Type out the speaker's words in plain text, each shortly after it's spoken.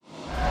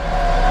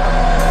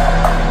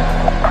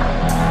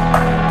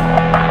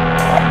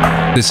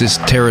This is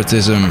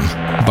Teratism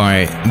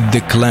by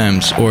The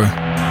Clams or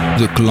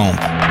The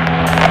Clamp.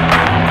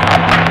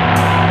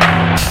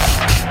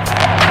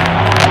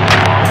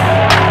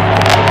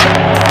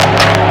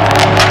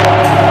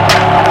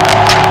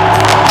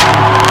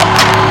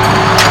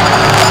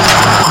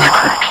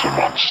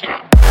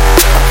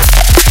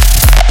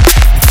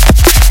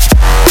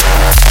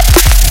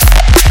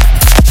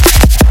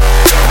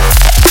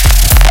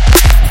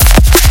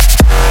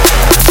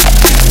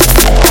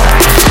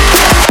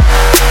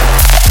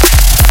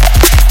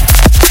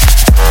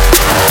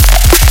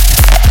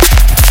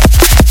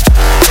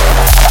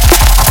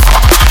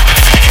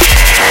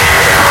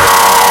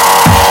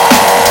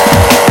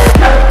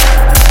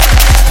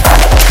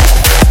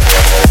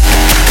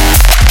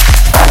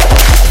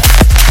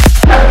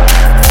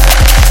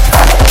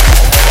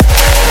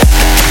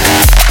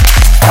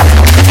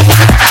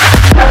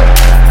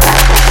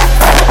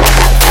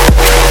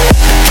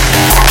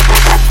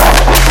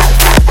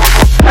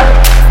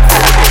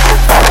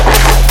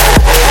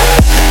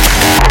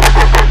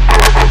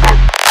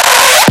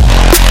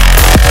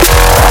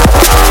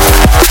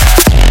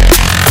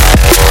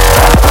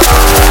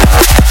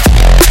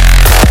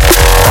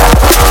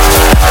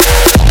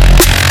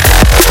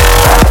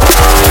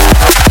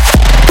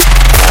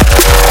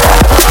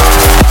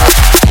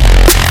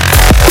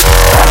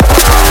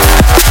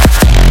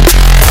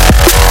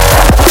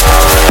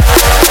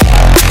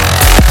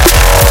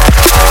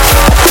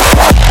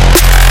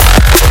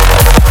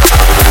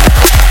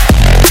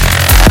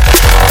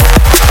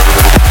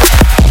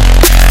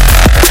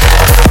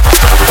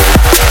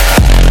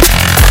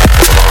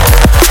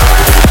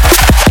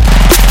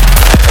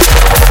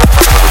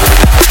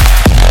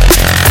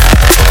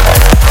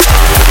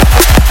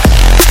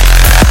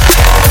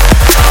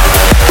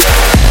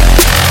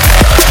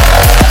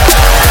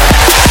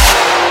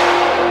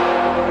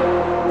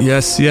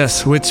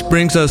 Yes, which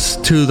brings us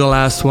to the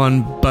last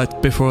one,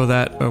 but before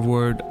that, a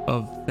word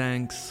of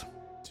thanks.